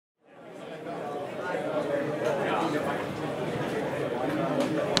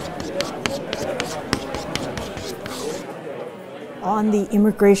On the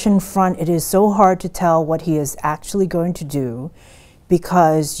immigration front, it is so hard to tell what he is actually going to do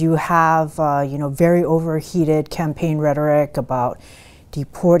because you have, very overheated campaign rhetoric about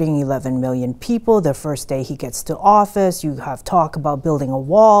deporting 11 million people the first day he gets to office. You have talk about building a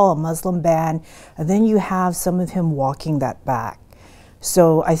wall, a Muslim ban, and then you have some of him walking that back.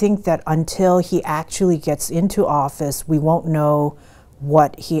 So I think that until he actually gets into office, we won't know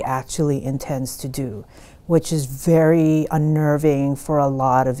what he actually intends to do, which is very unnerving for a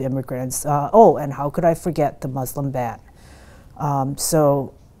lot of immigrants. And how could I forget the Muslim ban?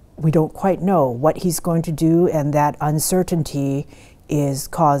 So we don't quite know what he's going to do, and that uncertainty is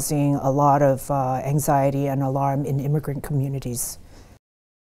causing a lot of anxiety and alarm in immigrant communities.